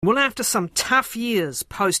Well, after some tough years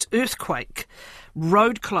post-earthquake,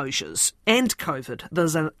 road closures and COVID,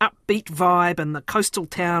 there's an upbeat vibe in the coastal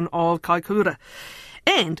town of Kaikōura.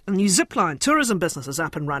 And a new zipline tourism business is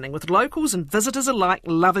up and running, with locals and visitors alike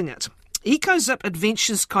loving it. EcoZip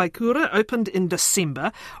Adventures Kaikōura opened in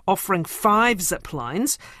December, offering 5 zip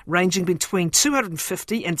lines ranging between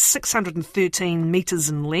 250 and 613 metres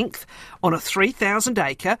in length on a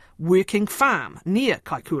 3,000-acre working farm near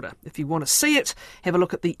Kaikōura. If you want to see it, have a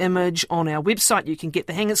look at the image on our website. You can get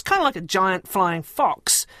the hang. It's kind of like a giant flying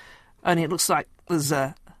fox, only it looks like there's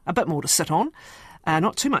a bit more to sit on.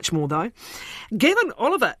 Not too much more, though. Gavin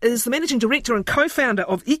Oliver is the managing director and co-founder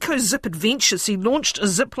of EcoZip Adventures. He launched a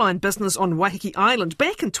zipline business on Waiheke Island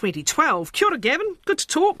back in 2012. Kia ora, Gavin. Good to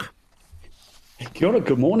talk. Kia ora,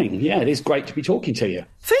 good morning. Yeah, it is great to be talking to you.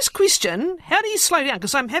 First question, how do you slow down?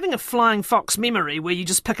 Because I'm having a flying fox memory where you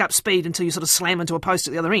just pick up speed until you sort of slam into a post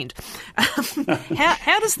at the other end.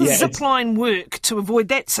 How does the zipline work to avoid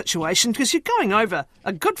that situation? Because you're going over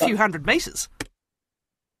a good few hundred metres.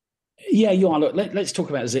 Yeah, you are. Look, let's talk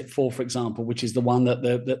about Zip 4, for example, which is the one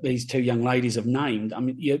that these two young ladies have named. I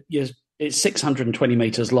mean, it's 620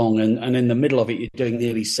 metres long, and in the middle of it, you're doing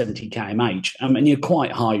nearly 70 kmh. And you're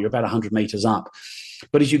quite high. You're about 100 metres up.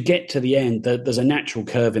 But as you get to the end, there's a natural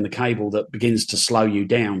curve in the cable that begins to slow you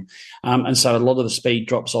down. And so a lot of the speed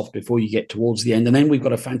drops off before you get towards the end. And then we've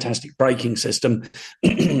got a fantastic braking system,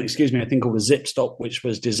 excuse me, I think called a Zip Stop, which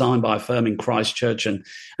was designed by a firm in Christchurch and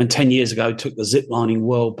 10 years ago took the ziplining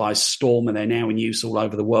world by storm, and they're now in use all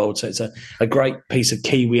over the world. So it's a great piece of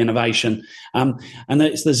Kiwi innovation. And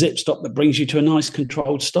it's the Zip Stop that brings you to a nice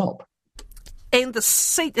controlled stop. And the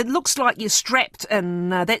seat, it looks like you're strapped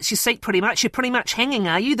and that's your seat pretty much. You're pretty much hanging,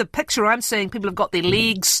 are you? The picture I'm seeing, people have got their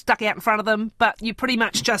legs stuck out in front of them, but you pretty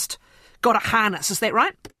much just got a harness. Is that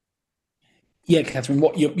right? Yeah, Catherine,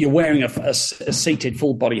 what you're wearing a seated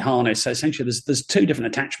full body harness. So essentially there's 2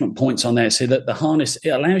 different attachment points on there, so that the harness, it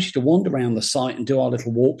allows you to wander around the site and do our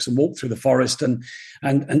little walks and walk through the forest and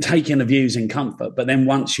take in the views in comfort. But then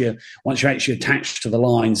once you're actually attached to the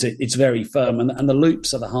lines, it's very firm, and the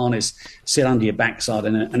loops of the harness sit under your backside,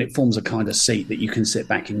 and it forms a kind of seat that you can sit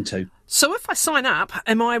back into. So if I sign up,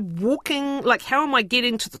 am I walking, like how am I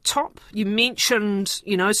getting to the top? You mentioned,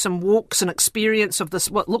 some walks and experience of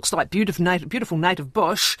this, what looks like beautiful native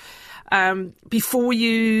bush, before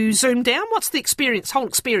you zoom down. What's the whole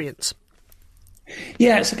experience?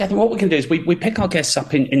 Yeah, so Catherine, what we can do is we pick our guests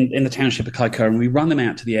up in the township of Kaikōura, and we run them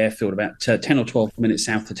out to the airfield about 10 or 12 minutes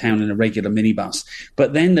south of town in a regular minibus.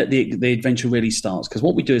 But then the adventure really starts, because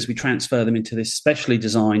what we do is we transfer them into this specially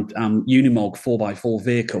designed Unimog 4x4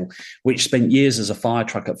 vehicle, which spent years as a fire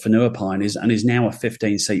truck at Whenuapine and is now a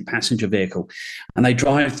 15-seat passenger vehicle. And they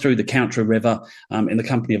drive through the Kaikōura River in the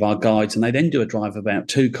company of our guides, and they then do a drive about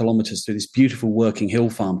 2 kilometres through this beautiful working hill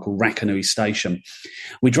farm called Rakanui Station.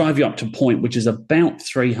 We drive you up to a point which is about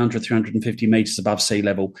 350 metres above sea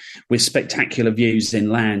level, with spectacular views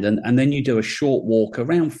inland. And then you do a short walk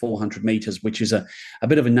around 400 metres, which is a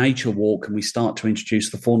bit of a nature walk, and we start to introduce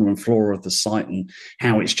the fauna and flora of the site and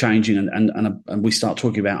how it's changing, and we start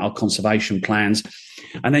talking about our conservation plans.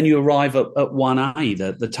 And then you arrive at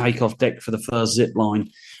 1A, the takeoff deck for the first zip line,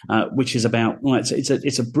 which is about,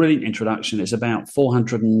 it's a brilliant introduction. It's about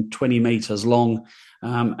 420 metres long,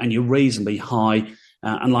 and you're reasonably high.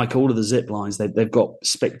 And like all of the zip lines, they've got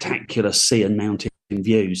spectacular sea and mountain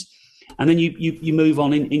views. And then you move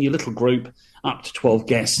on in your little group up to 12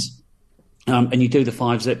 guests, and you do the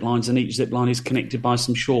 5 zip lines, and each zip line is connected by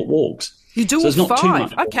some short walks. You do all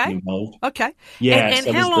 5? Okay. Yeah. And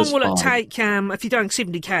so how long will it 5. take, if you're doing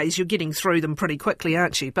 70 Ks, you're getting through them pretty quickly,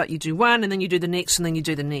 aren't you? But you do one, and then you do the next, and then you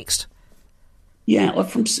do the next. Yeah, well,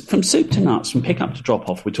 from soup to nuts, from pick up to drop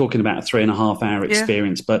off, we're talking about a 3.5-hour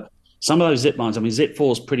experience, but some of those zip lines, Zip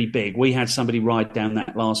 4 is pretty big. We had somebody ride down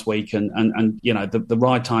that last week, and the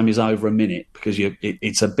ride time is over a minute, because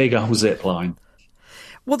it's a big old zip line.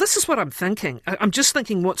 Well, this is what I'm thinking. I'm just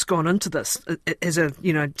thinking what's gone into this as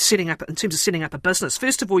setting up, in terms of setting up a business.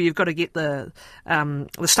 First of all, you've got to get the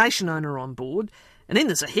station owner on board. And then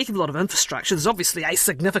there's a heck of a lot of infrastructure. There's obviously a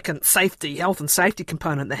significant health and safety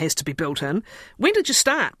component that has to be built in. When did you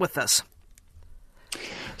start with this?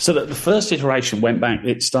 So the first iteration went back,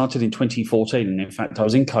 it started in 2014. And in fact, I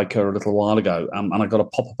was in Kaikōura a little while ago, and I got a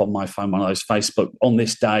pop-up on my phone, one of those Facebook, on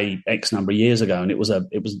this day, X number of years ago. And it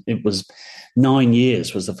was 9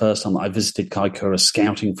 years was the first time that I visited Kaikōura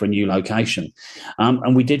scouting for a new location.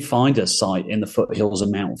 And we did find a site in the foothills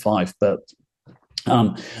of Mount Fife, but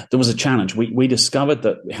there was a challenge. We discovered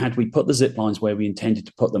that had we put the zip lines where we intended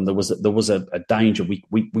to put them, there was a danger.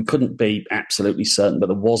 We couldn't be absolutely certain, but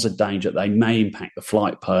there was a danger they may impact the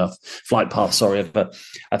flight path of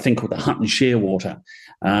a thing called the Hutton shearwater,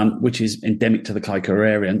 which is endemic to the Kaikōura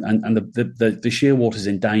area, and the shearwater is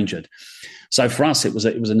endangered. So for us, it was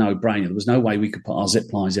a no-brainer. There was no way we could put our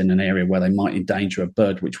zip lines in an area where they might endanger a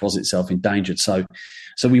bird which was itself endangered. So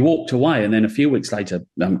we walked away, and then a few weeks later,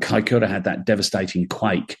 Kaikōura had that devastating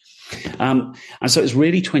quake. And so it was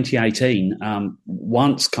really 2018,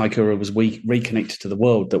 once Kaikōura was reconnected to the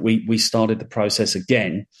world, that we started the process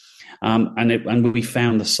again. And we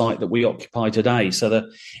found the site that we occupy today. So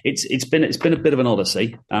it's been a bit of an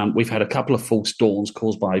odyssey. We've had a couple of false dawns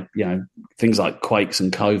caused by things like quakes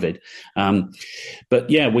and COVID. But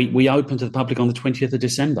yeah, we opened to the public on the 20th of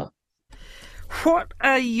December. What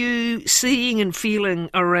are you seeing and feeling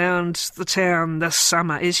around the town this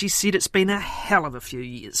summer? As you said, it's been a hell of a few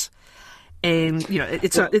years. And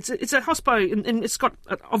it's a hospo, and it's got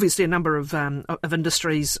obviously a number of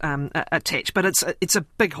industries attached, but it's a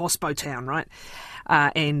big hospo town, right?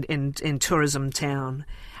 And tourism town,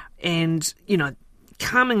 and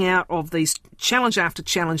coming out of these challenge after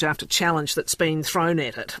challenge after challenge that's been thrown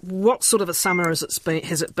at it. What sort of a summer has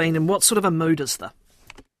it been, and what sort of a mood is there?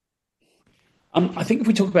 I think if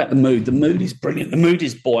we talk about the mood is brilliant. The mood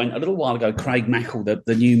is buoyant. A little while ago, Craig Mackle,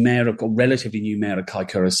 the new mayor, or relatively new mayor of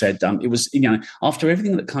Kaikōura, said it was, after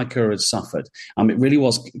everything that Kaikōura had suffered, it really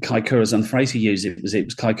was Kaikoura's, and the phrase he used, it was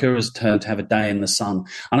Kaikoura's turn to have a day in the sun.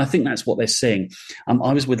 And I think that's what they're seeing.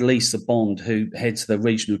 I was with Lisa Bond, who heads the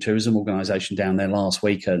regional tourism organisation down there last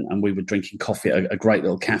week, and we were drinking coffee at a great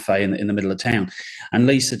little cafe in the middle of town. And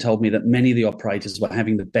Lisa told me that many of the operators were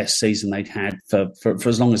having the best season they'd had for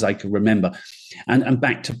as long as they could remember. And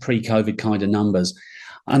back to pre-COVID kind of numbers.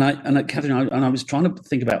 And Catherine, I was trying to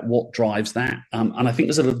think about what drives that. And I think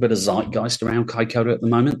there's a little bit of zeitgeist around Kaikōura at the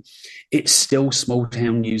moment. It's still small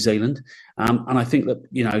town New Zealand. And I think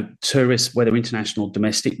that, tourists, whether international or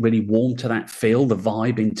domestic, really warm to that feel. The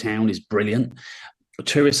vibe in town is brilliant.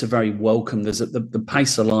 Tourists are very welcome. The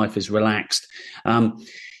pace of life is relaxed.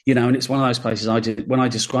 And it's one of those places when I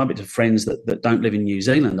describe it to friends that don't live in New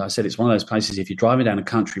Zealand, I said it's one of those places, if you're driving down a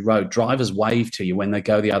country road, drivers wave to you when they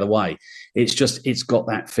go the other way. It's got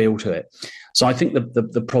that feel to it. So I think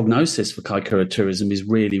the prognosis for Kaikōura tourism is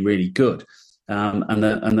really, really good. And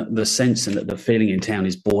the sense and the feeling in town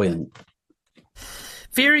is buoyant.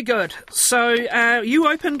 Very good. So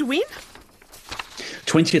you opened when?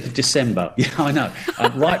 20th of December. Yeah, I know.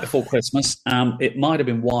 Right before Christmas. It might have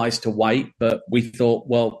been wise to wait, but we thought,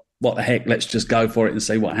 well, what the heck, let's just go for it and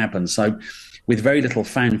see what happens. So with very little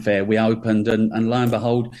fanfare, we opened, and lo and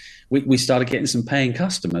behold, we started getting some paying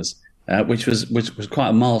customers, which was quite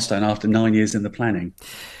a milestone after 9 years in the planning.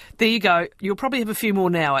 There you go. You'll probably have a few more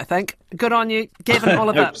now, I think. Good on you. Gavin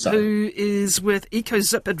Oliver, who is with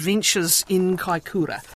EcoZip Adventures in Kaikōura.